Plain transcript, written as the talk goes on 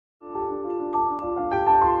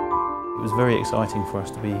It was very exciting for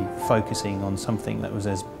us to be focusing on something that was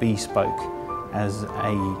as bespoke as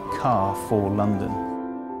a car for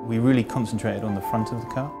London. We really concentrated on the front of the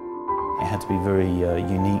car. It had to be very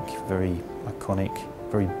unique, very iconic,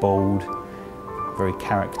 very bold, very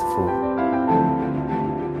characterful.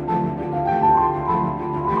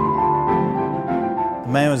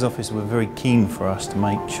 The Mayor's office were very keen for us to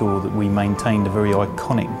make sure that we maintained a very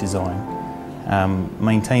iconic design,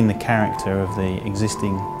 maintain the character of the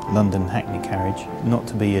existing London Hackney carriage, not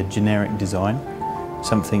to be a generic design,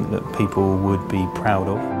 something that people would be proud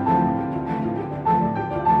of.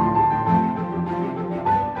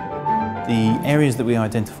 The areas that we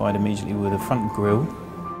identified immediately were the front grille,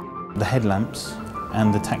 the headlamps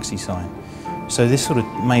and the taxi sign. So this sort of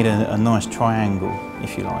made a nice triangle,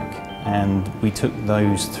 if you like, and we took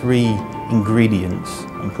those three ingredients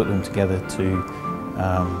and put them together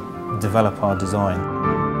to develop our design.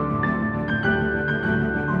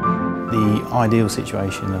 The ideal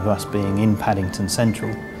situation of us being in Paddington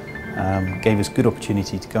Central gave us good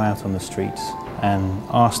opportunity to go out on the streets and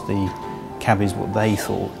ask the cabbies what they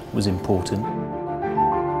thought was important.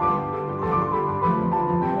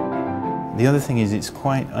 The other thing is it's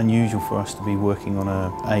quite unusual for us to be working on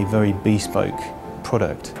a very bespoke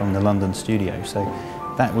product from the London studio, so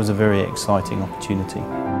that was a very exciting opportunity.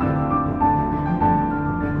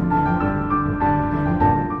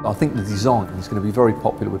 I think the design is going to be very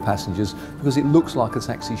popular with passengers because it looks like a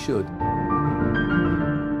taxi should.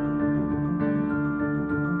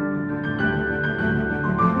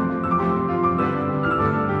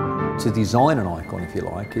 To design an icon, if you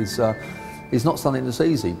like, is not something that's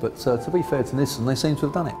easy, but to be fair to Nissan, they seem to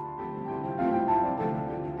have done it.